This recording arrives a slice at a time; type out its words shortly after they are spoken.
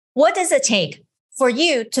What does it take for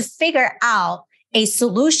you to figure out a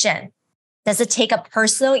solution? Does it take a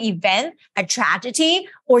personal event, a tragedy,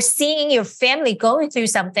 or seeing your family going through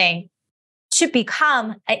something to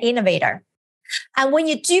become an innovator? And when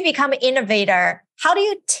you do become an innovator, how do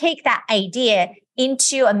you take that idea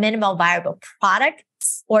into a minimal viable product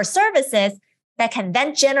or services that can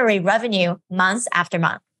then generate revenue months after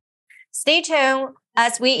month? Stay tuned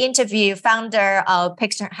as we interview founder of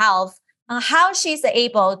Picture Health on how she's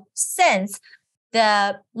able, since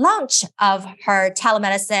the launch of her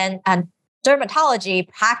telemedicine and dermatology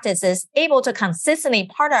practices, able to consistently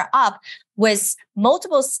partner up with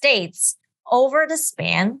multiple states over the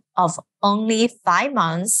span of only 5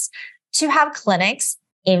 months to have clinics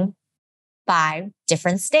in 5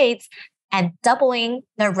 different states and doubling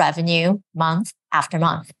their revenue month after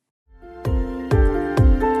month.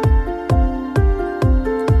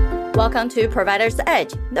 Welcome to Provider's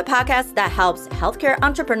Edge, the podcast that helps healthcare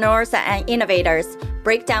entrepreneurs and innovators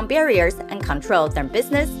break down barriers and control their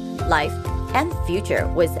business, life, and future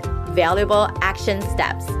with valuable action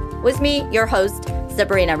steps. With me, your host,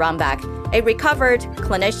 Sabrina Rombach, a recovered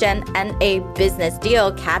clinician and a business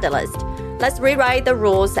deal catalyst. Let's rewrite the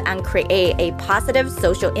rules and create a positive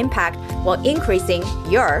social impact while increasing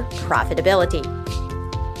your profitability.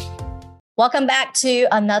 Welcome back to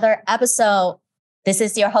another episode. This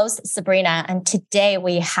is your host, Sabrina, and today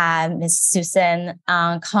we have Ms. Susan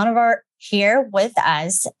Conover here with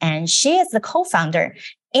us, and she is the co-founder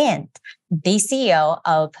and the CEO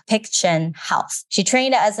of Picture Health. She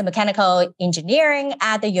trained as a mechanical engineering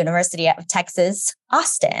at the University of Texas,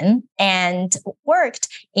 Austin, and worked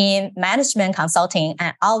in management consulting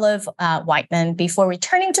at Olive Wyman before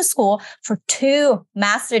returning to school for 2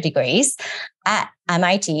 master's degrees at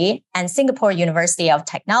MIT and Singapore University of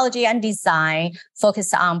Technology and Design,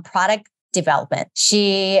 focused on product development.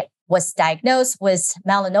 She was diagnosed with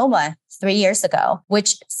melanoma 3 years ago,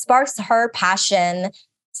 which sparks her passion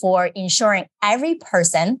for ensuring every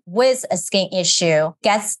person with a skin issue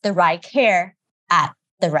gets the right care at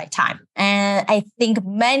the right time. And I think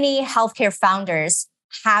many healthcare founders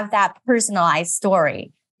have that personalized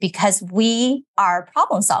story because we are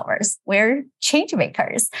problem solvers. We're change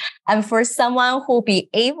makers. And for someone who will be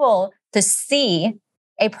able to see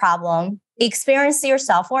a problem, experience it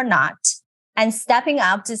yourself or not, and stepping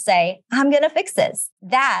up to say, I'm going to fix this,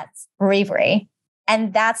 that's bravery.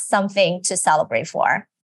 And that's something to celebrate for.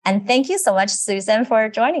 And thank you so much, Susan, for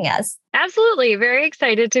joining us. Absolutely. Very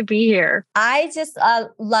excited to be here. I just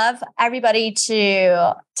love everybody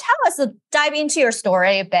to tell us, dive into your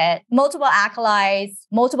story a bit. Multiple accolades,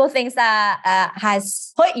 multiple things that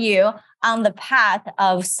has put you on the path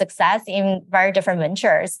of success in very different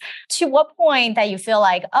ventures. To what point that you feel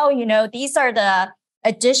like, these are the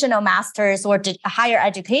additional masters or higher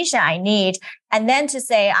education I need. And then to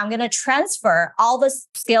say, I'm going to transfer all the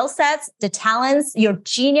skill sets, the talents, your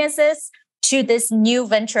geniuses to this new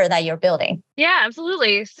venture that you're building. Yeah,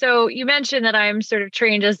 absolutely. So you mentioned that I'm sort of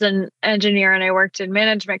trained as an engineer and I worked in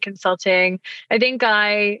management consulting. I think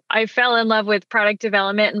I fell in love with product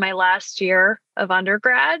development in my last year of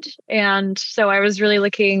undergrad. And so I was really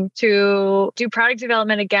looking to do product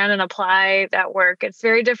development again and apply that work. It's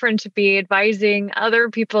very different to be advising other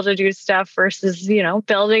people to do stuff versus,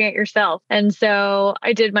 building it yourself. And so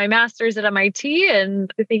I did my master's at MIT,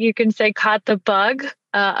 and I think you can say caught the bug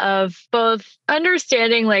of both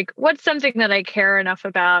understanding like what's something that I care enough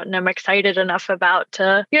about and I'm excited enough about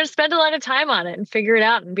to, spend a lot of time on it and figure it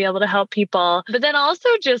out and be able to help people. But then also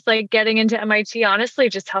just like getting into MIT honestly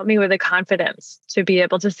just helped me with the confidence to be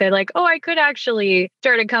able to say like, oh, I could actually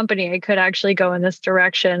start a company. I could actually go in this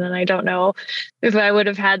direction. And I don't know if I would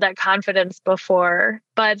have had that confidence before.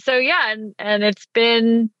 But so yeah, and it's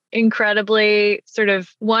been incredibly sort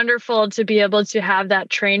of wonderful to be able to have that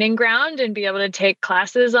training ground and be able to take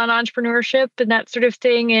classes on entrepreneurship and that sort of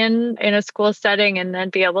thing in a school setting and then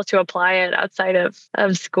be able to apply it outside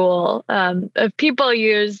of school. If people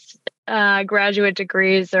use graduate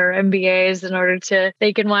degrees or MBAs in order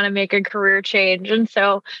they can want to make a career change. And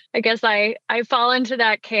so I guess I fall into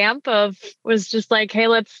that camp was just like, hey,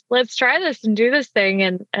 let's try this and do this thing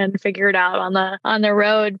and figure it out on the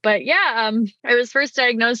road. But yeah, I was first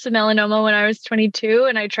diagnosed with melanoma when I was 22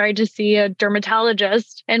 and I tried to see a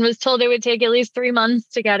dermatologist and was told it would take at least 3 months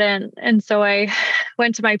to get in. And so I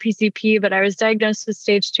went to my PCP, but I was diagnosed with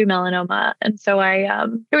stage 2 melanoma. And so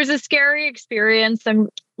it was a scary experience. I'm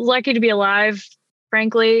lucky to be alive.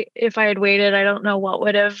 Frankly, if I had waited, I don't know what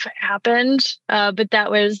would have happened. But that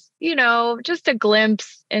was, just a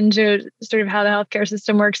glimpse into sort of how the healthcare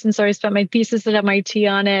system works. And so I spent my thesis at MIT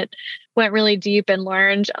on it, went really deep and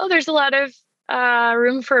learned, there's a lot of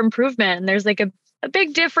room for improvement. And there's like a a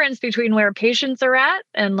big difference between where patients are at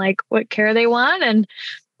and like what care they want and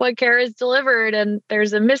what care is delivered. And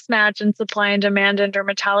there's a mismatch in supply and demand in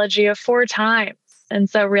dermatology of 4 times. And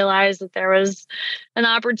so realized that there was an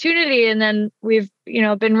opportunity. And then we've,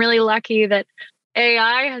 been really lucky that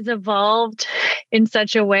AI has evolved in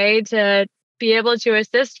such a way to be able to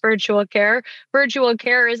assist virtual care. Virtual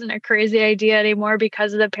care isn't a crazy idea anymore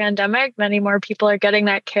because of the pandemic. Many more people are getting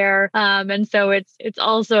that care. And so it's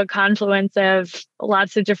also a confluence of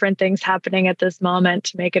lots of different things happening at this moment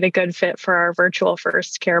to make it a good fit for our virtual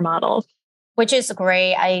first care model. Which is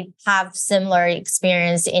great. I have similar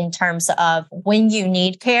experience in terms of when you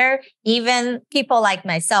need care, even people like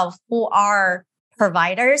myself who are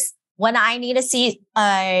providers, when I need to see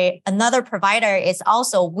another provider, it's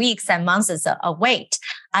also weeks and months a wait.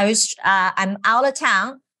 I'm out of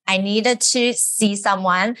town. I needed to see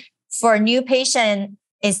someone for a new patient,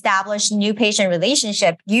 establish new patient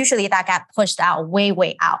relationship. Usually that got pushed out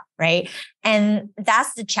way out, right? And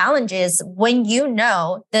that's the challenge is when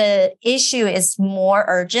the issue is more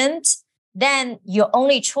urgent, then your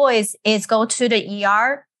only choice is go to the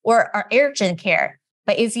ER or urgent care.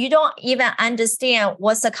 But if you don't even understand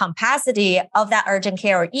what's the capacity of that urgent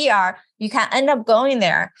care or ER, you can end up going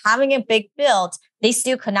there, having a big bill. They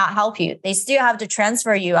still could not help you. They still have to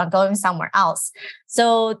transfer you and going somewhere else.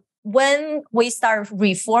 So when we start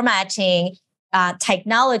reformatting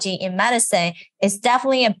technology in medicine, it's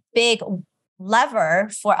definitely a big lever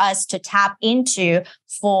for us to tap into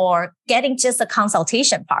for getting just a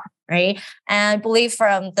consultation part, right? And I believe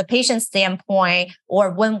from the patient standpoint, or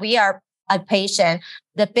when we are a patient,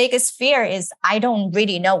 the biggest fear is I don't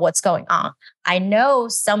really know what's going on. I know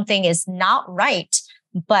something is not right,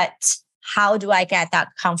 but how do I get that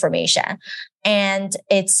confirmation? And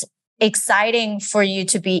it's exciting for you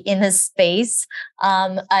to be in this space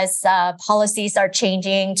as policies are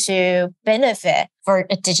changing to benefit for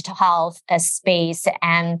a digital health space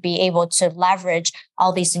and be able to leverage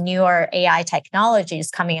all these newer AI technologies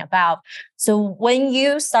coming about. So when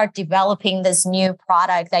you start developing this new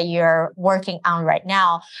product that you're working on right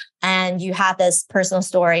now, and you have this personal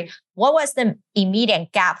story, what was the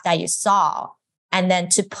immediate gap that you saw? And then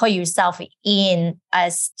to put yourself in a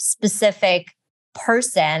specific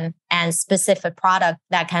person and specific product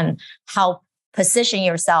that can help position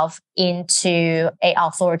yourself into a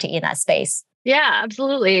authority in that space. Yeah,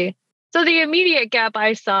 absolutely. So the immediate gap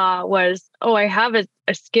I saw was, I have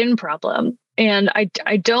a skin problem and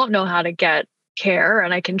I don't know how to get care.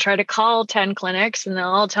 And I can try to call 10 clinics and they'll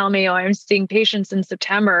all tell me, I'm seeing patients in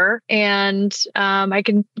September. And I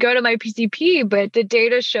can go to my PCP, but the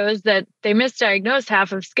data shows that they misdiagnose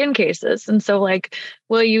half of skin cases. And so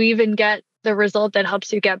will you even get the result that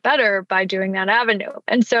helps you get better by doing that avenue?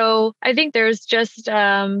 And so I think there's just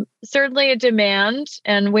certainly a demand.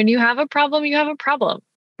 And when you have a problem, you have a problem,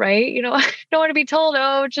 right? You don't want to be told,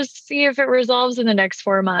 just see if it resolves in the next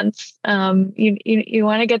 4 months. You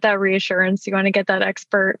want to get that reassurance. You want to get that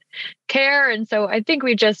expert care. And so I think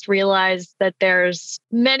we just realized that there's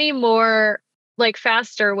many more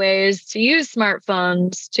faster ways to use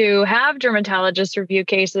smartphones to have dermatologists review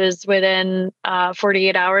cases within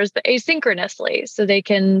 48 hours, but asynchronously. So they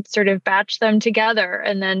can sort of batch them together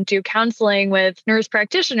and then do counseling with nurse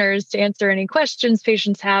practitioners to answer any questions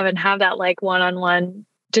patients have and have that one-on-one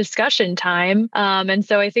discussion time. And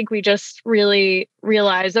so I think we just really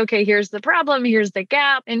realize, okay, here's the problem, here's the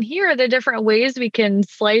gap, and here are the different ways we can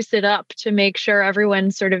slice it up to make sure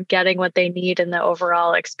everyone's sort of getting what they need in the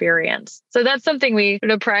overall experience. So that's something we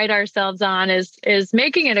sort of pride ourselves on is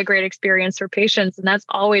making it a great experience for patients. And that's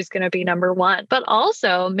always going to be number one, but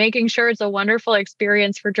also making sure it's a wonderful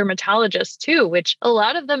experience for dermatologists too, which a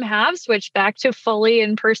lot of them have switched back to fully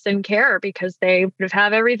in-person care because they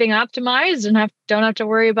have everything optimized and don't have to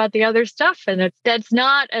worry about the other stuff. And that's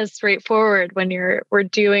not as straightforward when we're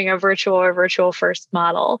doing a virtual or virtual first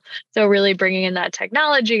model. So really bringing in that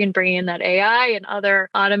technology and bringing in that AI and other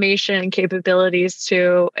automation capabilities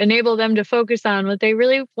to enable them to focus on what they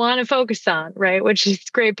really want to focus on, right? Which is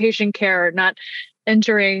great patient care, not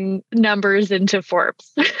entering numbers into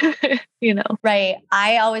Forbes, Right.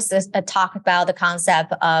 I always talk about the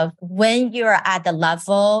concept of when you're at the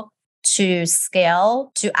level to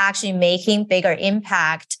scale, to actually making bigger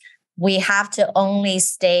impact, we have to only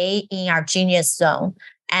stay in our genius zone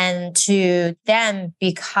and to then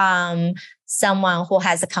become someone who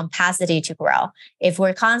has the capacity to grow. If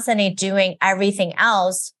we're constantly doing everything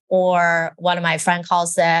else, or one of my friends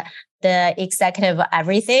calls it the executive of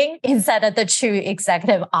everything instead of the true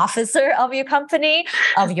executive officer of your company,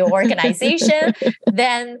 of your organization,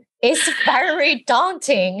 then it's very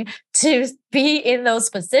daunting to be in those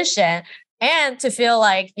positions. and to feel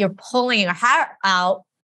like you're pulling your hair out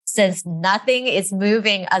since nothing is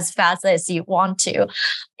moving as fast as you want to.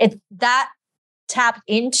 It that tapped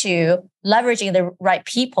into leveraging the right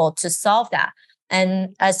people to solve that.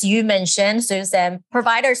 And as you mentioned, Susan,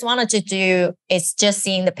 providers wanted to do is just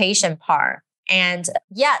seeing the patient part. And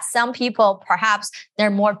some people perhaps they're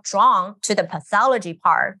more drawn to the pathology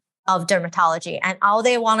part of dermatology. And all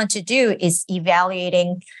they wanted to do is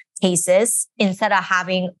evaluating cases instead of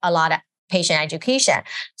having a lot of patient education.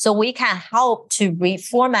 So we can help to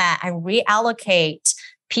reformat and reallocate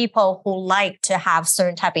people who like to have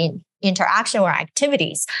certain type of interaction or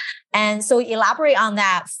activities. And so elaborate on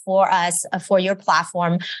that for us, for your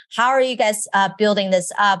platform. How are you guys building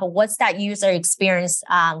this up? What's that user experience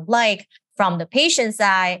like from the patient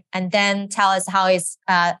side? And then tell us how is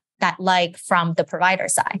that like from the provider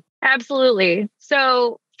side? Absolutely.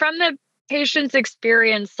 So from the patient's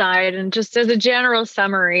experience side, and just as a general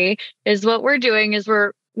summary, is what we're doing is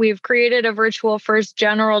we've created a virtual first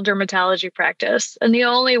general dermatology practice, and the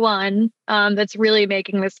only one that's really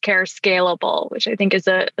making this care scalable, which I think is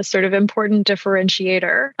a sort of important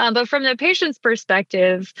differentiator. But from the patient's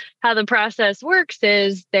perspective, how the process works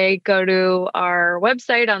is they go to our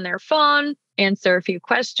website on their phone, answer a few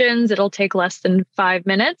questions. It'll take less than 5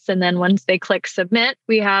 minutes. And then once they click submit,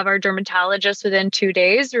 we have our dermatologist within 2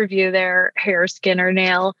 days review their hair, skin, or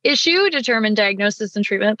nail issue, determine diagnosis and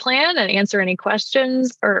treatment plan, and answer any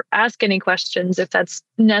questions or ask any questions if that's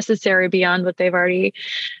necessary beyond what they've already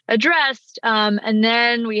addressed. And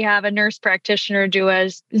then we have a nurse practitioner do a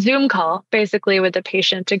Zoom call basically with the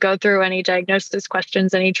patient to go through any diagnosis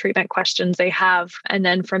questions, any treatment questions they have. And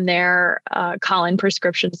then from there, call in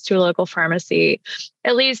prescriptions to a local pharmacy.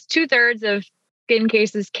 At least 2/3 of skin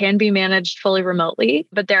cases can be managed fully remotely,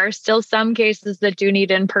 but there are still some cases that do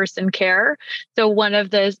need in-person care. So one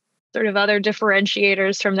of the sort of other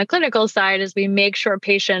differentiators from the clinical side is we make sure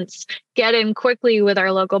patients get in quickly with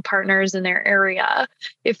our local partners in their area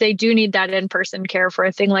if they do need that in-person care for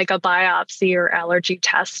a thing like a biopsy or allergy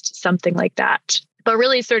test, something like that. But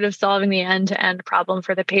really sort of solving the end-to-end problem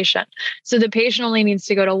for the patient. So the patient only needs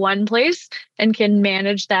to go to one place and can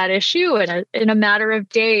manage that issue in a matter of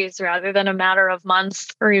days rather than a matter of months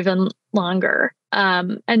or even longer.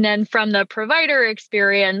 And then from the provider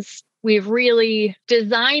experience, we've really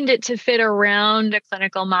designed it to fit around a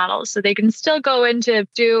clinical model. So they can still go into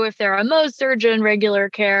do if they're a Mohs surgeon, regular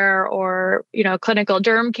care, or, clinical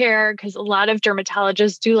derm care, because a lot of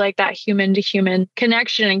dermatologists do like that human to human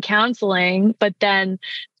connection and counseling, but then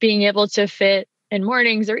being able to fit in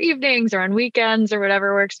mornings or evenings or on weekends or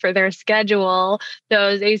whatever works for their schedule,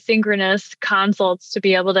 those asynchronous consults to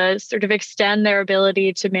be able to sort of extend their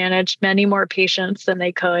ability to manage many more patients than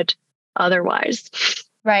they could otherwise.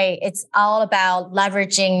 Right. It's all about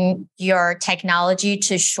leveraging your technology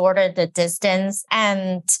to shorten the distance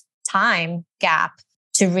and time gap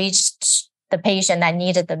to reach the patient that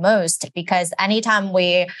needed the most. Because anytime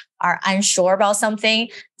we are unsure about something,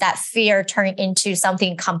 that fear turns into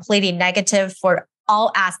something completely negative for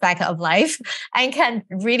all aspects of life and can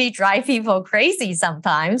really drive people crazy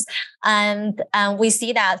sometimes. And we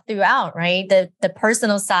see that throughout, right? The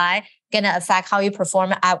personal side going to affect how you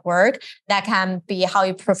perform at work. That can be how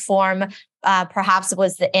you perform perhaps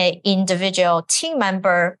with an individual team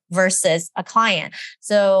member versus a client.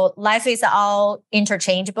 So life is all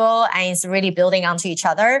interchangeable and it's really building onto each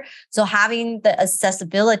other. So having the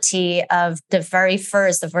accessibility of the very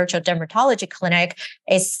first virtual dermatology clinic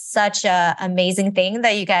is such an amazing thing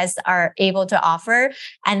that you guys are able to offer.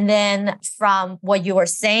 And then from what you were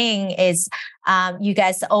saying is you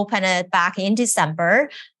guys opened it back in December.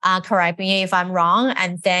 Correct me if I'm wrong.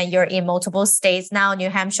 And then you're in multiple states now, New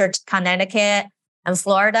Hampshire, Connecticut, and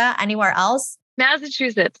Florida. Anywhere else?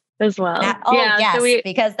 Massachusetts as well. Yes, so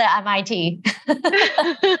because the MIT.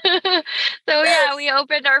 So we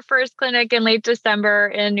opened our first clinic in late December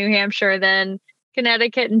in New Hampshire, then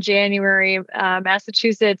Connecticut in January,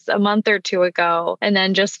 Massachusetts a month or two ago, and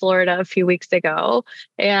then just Florida a few weeks ago.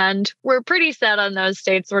 And we're pretty set on those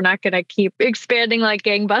states. We're not going to keep expanding like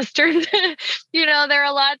gangbusters. There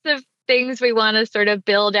are lots of things we want to sort of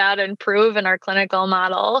build out and prove in our clinical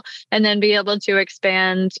model, and then be able to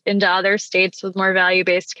expand into other states with more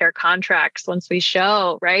value-based care contracts once we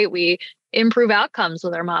show, right? We improve outcomes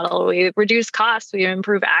with our model. We reduce costs. We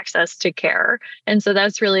improve access to care. And so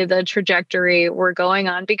that's really the trajectory we're going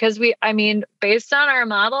on because based on our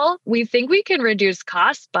model, we think we can reduce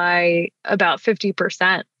costs by about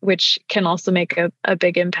 50%, which can also make a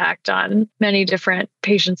big impact on many different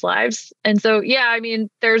patients' lives. And so,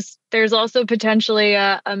 there's also potentially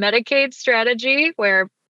a Medicaid strategy where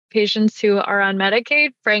patients who are on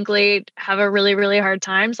Medicaid, frankly, have a really, really hard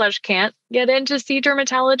time / can't get in to see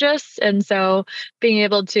dermatologists. And so being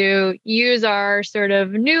able to use our sort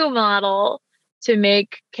of new model to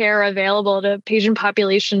make care available to patient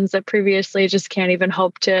populations that previously just can't even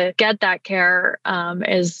hope to get that care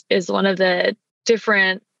is one of the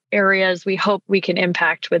different areas we hope we can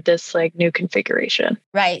impact with this like new configuration.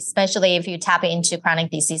 Right. Especially if you tap into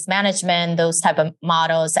chronic disease management, those type of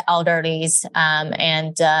models, elderlies,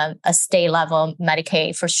 and a state level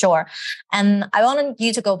Medicaid for sure. And I wanted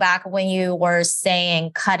you to go back when you were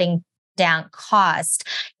saying cutting down cost.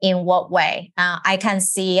 In what way? I can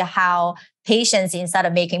see how patients, instead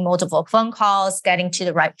of making multiple phone calls, getting to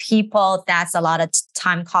the right people, that's a lot of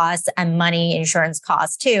time costs and money, insurance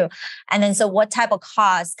costs too. And then, so what type of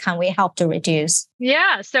costs can we help to reduce?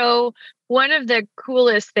 Yeah. So one of the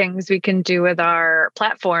coolest things we can do with our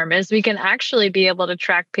platform is we can actually be able to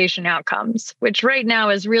track patient outcomes, which right now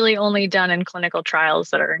is really only done in clinical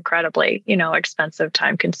trials that are incredibly, expensive,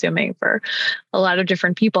 time consuming for a lot of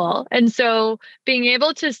different people. And so being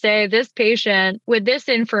able to say this patient with this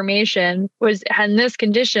information and this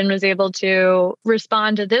condition was able to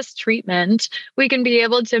respond to this treatment, we can be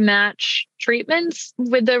able to match treatments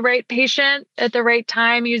with the right patient at the right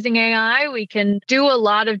time using AI. We can do a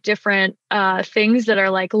lot of different things that are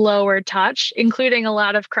like lower touch, including a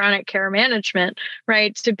lot of chronic care management,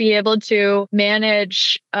 right? To be able to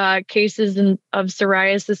manage cases of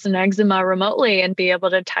psoriasis and eczema remotely and be able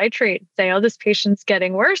to titrate, say, oh, this patient's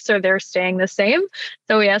getting worse or they're staying the same.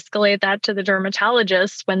 So we escalate that to the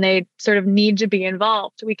dermatologist when they sort of need to be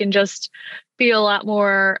involved. We can just be a lot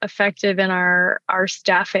more effective in our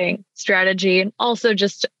staffing strategy, and also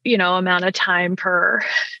just, amount of time per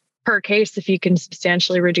case. If you can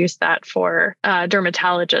substantially reduce that for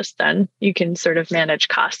dermatologists, then you can sort of manage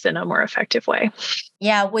costs in a more effective way.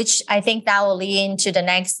 Yeah, which I think that will lead into the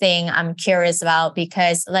next thing I'm curious about,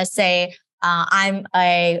 because let's say I'm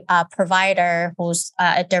a provider who's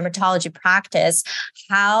a dermatology practice.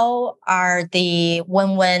 How are the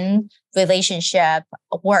win-win relationship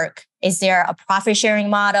work? Is there a profit sharing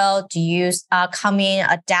model? Do you come in,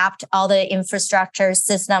 adapt all the infrastructure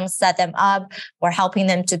systems, set them up, or helping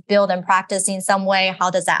them to build and practice in some way? How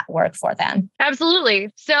does that work for them? Absolutely.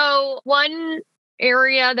 So one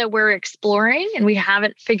area that we're exploring, and we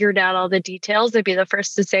haven't figured out all the details, I'd be the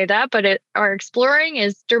first to say that, but are exploring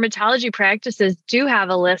is dermatology practices do have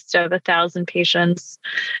a list of 1,000 patients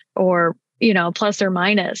or, plus or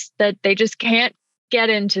minus that they just can't get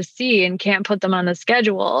in to see and can't put them on the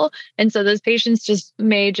schedule. And so those patients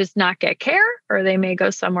may not get care, or they may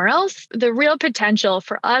go somewhere else. The real potential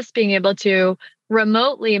for us being able to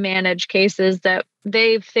remotely manage cases that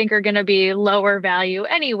they think are going to be lower value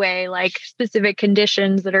anyway, like specific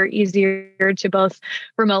conditions that are easier to both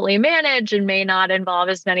remotely manage and may not involve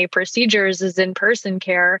as many procedures as in-person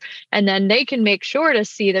care. And then they can make sure to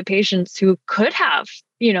see the patients who could have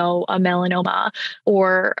a melanoma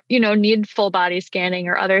or, need full body scanning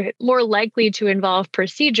or other more likely to involve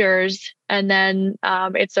procedures. And then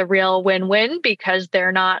it's a real win-win because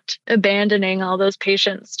they're not abandoning all those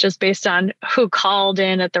patients just based on who called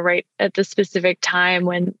in at the specific time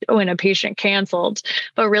when a patient canceled,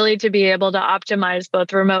 but really to be able to optimize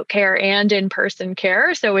both remote care and in-person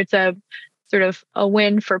care. So it's a sort of a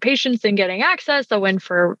win for patients in getting access, a win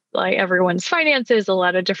for like everyone's finances, a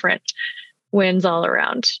lot of different wins all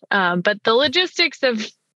around. But the logistics of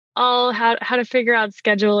all how to figure out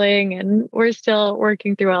scheduling, and we're still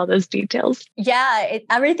working through all those details. Yeah,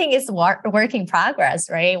 everything is work in progress,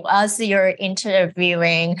 right? As you're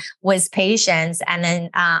interviewing with patients, and then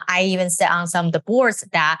I even sit on some of the boards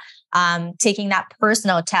that taking that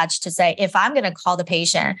personal touch to say, if I'm going to call the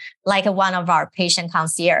patient, like one of our patient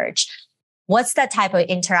concierge, what's the type of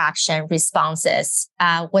interaction responses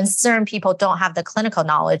when certain people don't have the clinical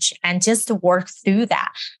knowledge, and just to work through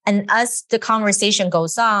that. And as the conversation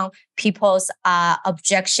goes on, people's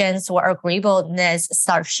objections or agreeableness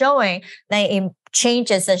start showing, then it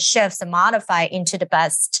changes and shifts and modify into the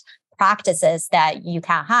best practices that you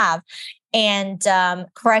can have. And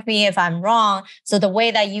correct me if I'm wrong. So the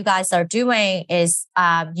way that you guys are doing is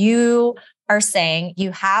you are saying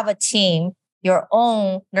you have a team, your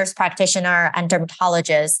own nurse practitioner and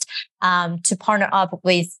dermatologist, to partner up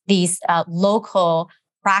with these local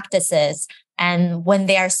practices. And when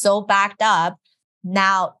they are so backed up,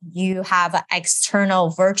 now you have an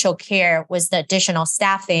external virtual care with the additional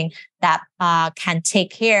staffing that can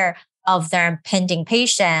take care of their pending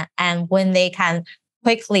patient. And when they can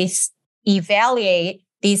quickly evaluate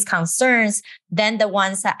these concerns, then the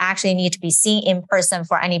ones that actually need to be seen in person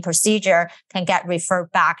for any procedure can get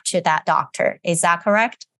referred back to that doctor. Is that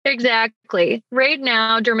correct? Exactly. Right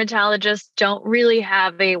now, dermatologists don't really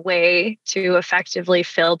have a way to effectively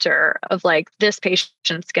filter of like, this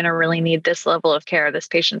patient's going to really need this level of care. This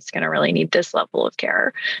patient's going to really need this level of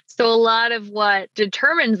care. So a lot of what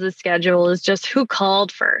determines the schedule is just who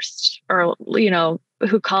called first, or,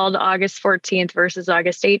 who called August 14th versus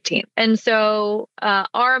August 18th. And so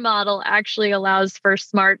our model actually allows for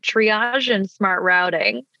smart triage and smart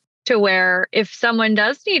routing, to where if someone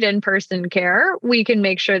does need in-person care, we can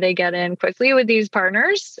make sure they get in quickly with these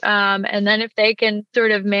partners. And then if they can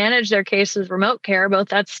sort of manage their case with remote care, both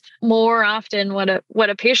that's more often what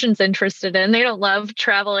a patient's interested in. They don't love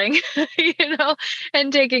traveling,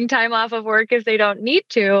 and taking time off of work if they don't need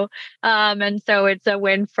to. And so it's a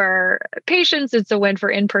win for patients. It's a win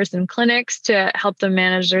for in-person clinics to help them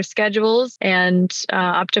manage their schedules and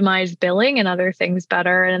optimize billing and other things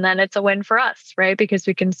better. And then it's a win for us, right? Because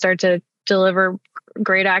we can start to deliver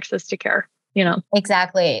great access to care,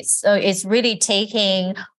 Exactly. So it's really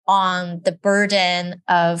taking on the burden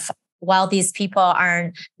of, while these people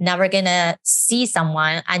are never going to see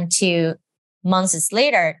someone until months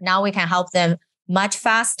later, now we can help them much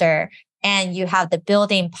faster. And you have the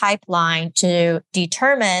building pipeline to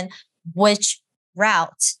determine which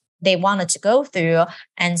route they wanted to go through.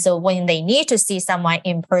 And so when they need to see someone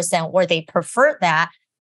in person, or they prefer that,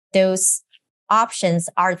 those options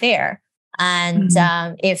are there. And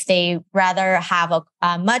if they rather have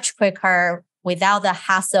a much quicker, without the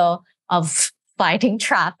hassle of fighting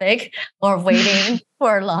traffic or waiting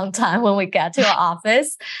for a long time when we get to our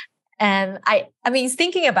office. And I mean,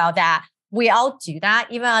 thinking about that, we all do that,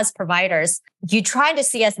 even as providers. You try to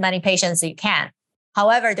see as many patients as you can.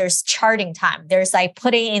 However, there's charting time. There's like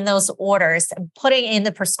putting in those orders and putting in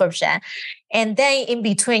the prescription. And then in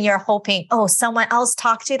between, you're hoping, someone else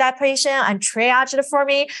talked to that patient and triaged it for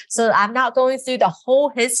me. So I'm not going through the whole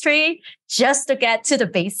history just to get to the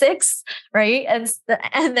basics, right?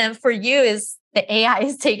 And then for you is the AI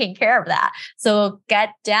is taking care of that. So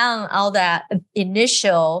get down all that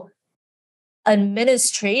initial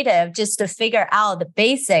administrative, just to figure out the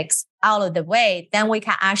basics out of the way, then we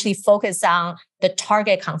can actually focus on the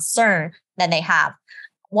target concern that they have.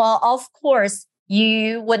 Well, of course,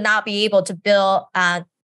 you would not be able to build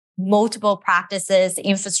multiple practices,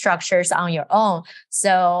 infrastructures on your own.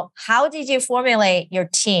 So how did you formulate your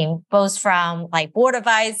team, both from like board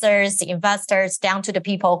advisors, investors, down to the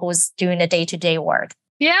people who's doing the day-to-day work?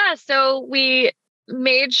 Yeah, so we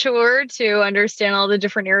made sure to understand all the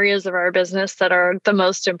different areas of our business that are the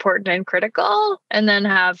most important and critical, and then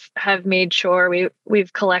have made sure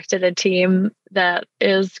we've collected a team that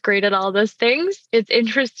is great at all those things. It's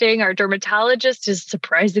interesting. Our dermatologist is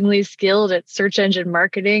surprisingly skilled at search engine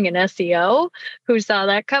marketing and SEO. Who saw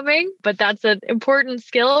that coming? But that's an important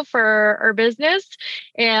skill for our business.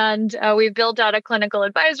 And we've built out a clinical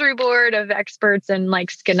advisory board of experts in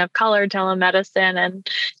like skin of color, telemedicine, and,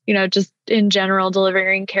 just in general,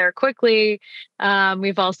 delivering care quickly.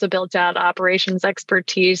 We've also built out operations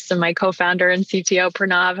expertise, and my co-founder and CTO,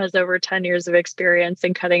 Pranav, has over 10 years of experience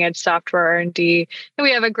in cutting-edge software R&D. And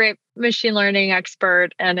we have a great machine learning expert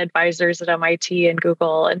and advisors at MIT and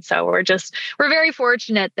Google. And so we're very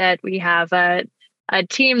fortunate that we have a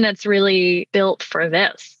team that's really built for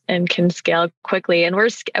this and can scale quickly. And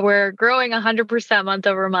we're growing 100% month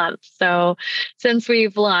over month. So since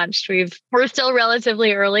we've launched, we're still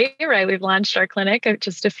relatively early, right? We've launched our clinic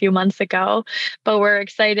just a few months ago, but we're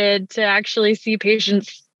excited to actually see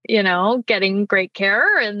patients, getting great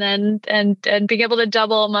care, and then and being able to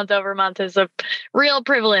double month over month is a real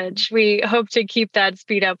privilege. We hope to keep that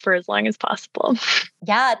speed up for as long as possible.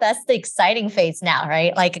 Yeah, that's the exciting phase now,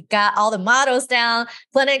 right? Like got all the models down,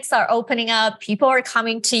 clinics are opening up, people are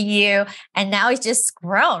coming to you, and now it's just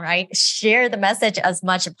grow, right? Share the message as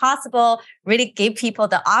much as possible, really give people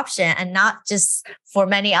the option, and not just for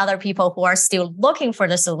many other people who are still looking for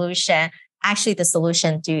the solution. Actually, the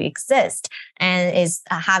solution do exist, and is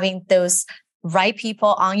having those right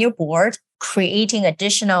people on your board, creating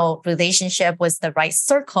additional relationship with the right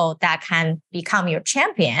circle that can become your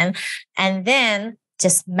champion, and then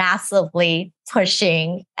just massively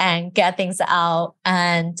pushing and get things out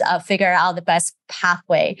and figure out the best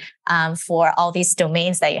pathway for all these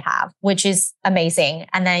domains that you have, which is amazing.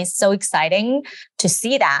 And then it's so exciting to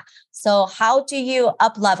see that. So how do you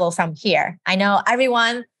up level from here? I know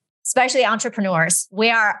everyone, especially entrepreneurs, we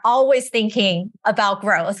are always thinking about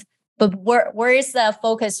growth, But where is the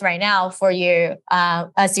focus right now for you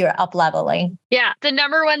as you're up-leveling? Yeah, the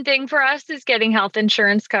number one thing for us is getting health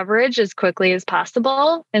insurance coverage as quickly as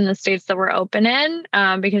possible in the states that we're open in,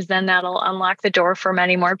 because then that'll unlock the door for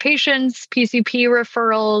many more patients, PCP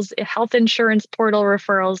referrals, health insurance portal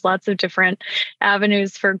referrals, lots of different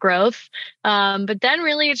avenues for growth. But then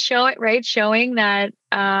really it's showing that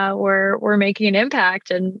we're making an impact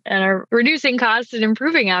and are reducing costs and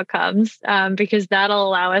improving outcomes, because that'll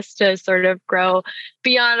allow us to sort of grow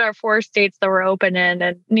beyond our 4 states that we're open in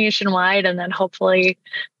and nationwide, and then hopefully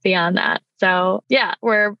beyond that. So yeah,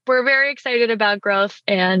 we're very excited about growth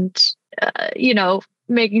and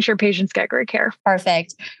making sure patients get great care.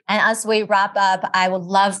 Perfect. And as we wrap up, I would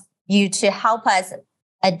love you to help us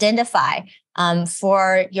identify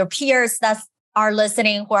for your peers that are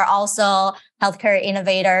listening who are also healthcare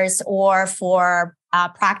innovators, or for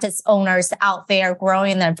practice owners out there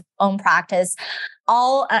growing their own practice.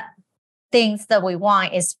 All things that we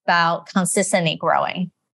want is about consistently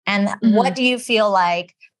growing. And what do you feel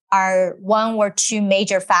like are 1 or 2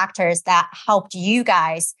 major factors that helped you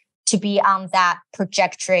guys to be on that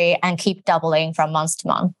trajectory and keep doubling from month to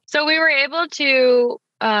month? So we were able to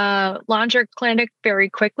launch our clinic very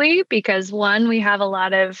quickly because 1, we have a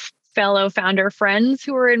lot of fellow founder friends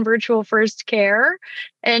who are in virtual first care.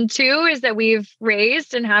 And 2 is that we've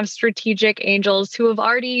raised and have strategic angels who have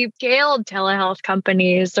already scaled telehealth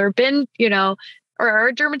companies or been, or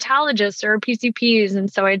are dermatologists or PCPs. And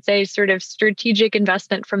so I'd say sort of strategic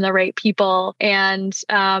investment from the right people, and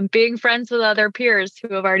being friends with other peers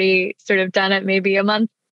who have already sort of done it maybe a month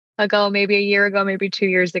ago, maybe a year ago, maybe 2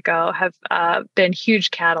 years ago, have been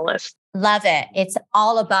huge catalysts. Love it. It's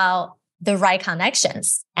all about the right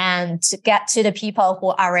connections and to get to the people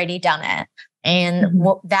who already done it. And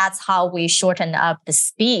that's how we shorten up the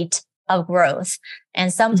speed of growth.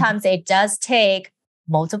 And sometimes it does take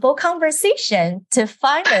multiple conversations to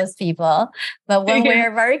find those people. But when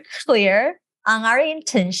we're very clear on our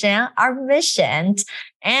intention, our mission,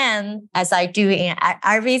 and as I do in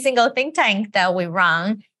every single think tank that we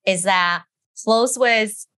run, is that close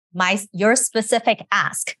with your specific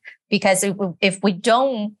ask. Because if we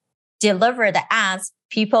don't deliver the ask,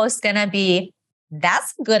 people's gonna be,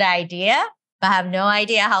 that's a good idea, but have no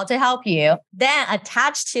idea how to help you. Then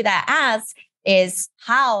attached to that ask is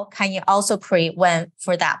how can you also create win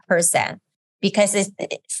for that person? Because it's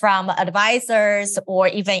from advisors or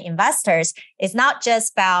even investors, it's not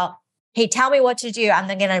just about, hey, tell me what to do, I'm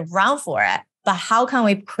going to run for it. But how can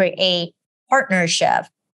we create partnership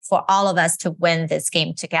for all of us to win this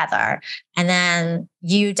game together? And then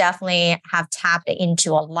you definitely have tapped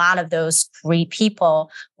into a lot of those great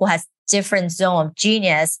people who has different zone of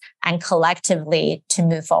genius and collectively to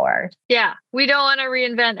move forward. Yeah, we don't want to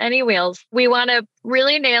reinvent any wheels. We want to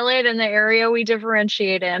really nail it in the area we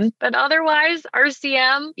differentiate in. But otherwise,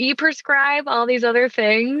 RCM, e-prescribe, all these other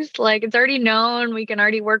things, like it's already known. We can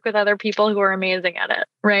already work with other people who are amazing at it,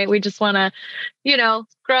 right? We just want to,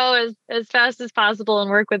 grow as fast as possible and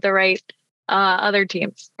work with the right other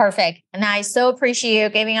teams. Perfect. And I so appreciate you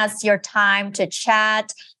giving us your time to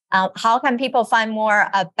chat. How can people find more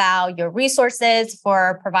about your resources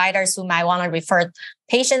for providers who might want to refer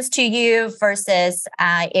patients to you versus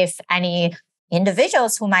if any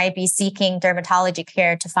individuals who might be seeking dermatology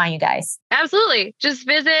care to find you guys? Absolutely. Just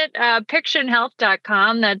visit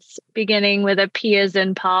pictionhealth.com. That's beginning with a P as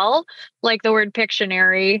in Paul, like the word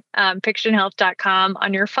Pictionary, pictionhealth.com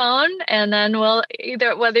on your phone. And then we'll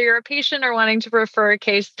either, whether you're a patient or wanting to refer a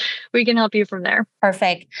case, we can help you from there.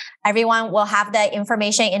 Perfect. Everyone will have that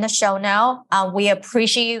information in the show note. We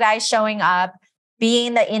appreciate you guys showing up,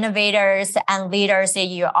 being the innovators and leaders that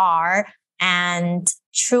you are, and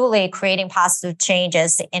truly creating positive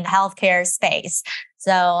changes in the healthcare space.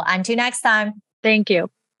 So until next time. Thank you.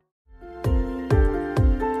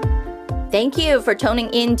 Thank you for tuning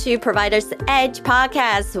in to Provider's Edge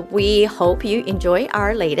podcast. We hope you enjoy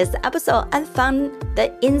our latest episode and found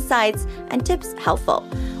the insights and tips helpful.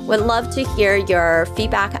 We'd love to hear your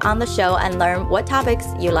feedback on the show and learn what topics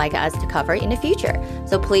you'd like us to cover in the future.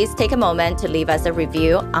 So please take a moment to leave us a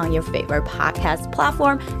review on your favorite podcast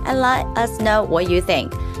platform and let us know what you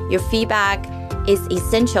think. Your feedback is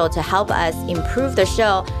essential to help us improve the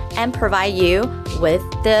show and provide you with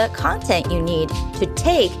the content you need to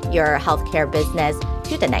take your healthcare business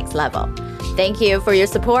to the next level. Thank you for your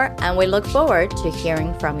support, and we look forward to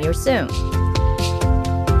hearing from you soon.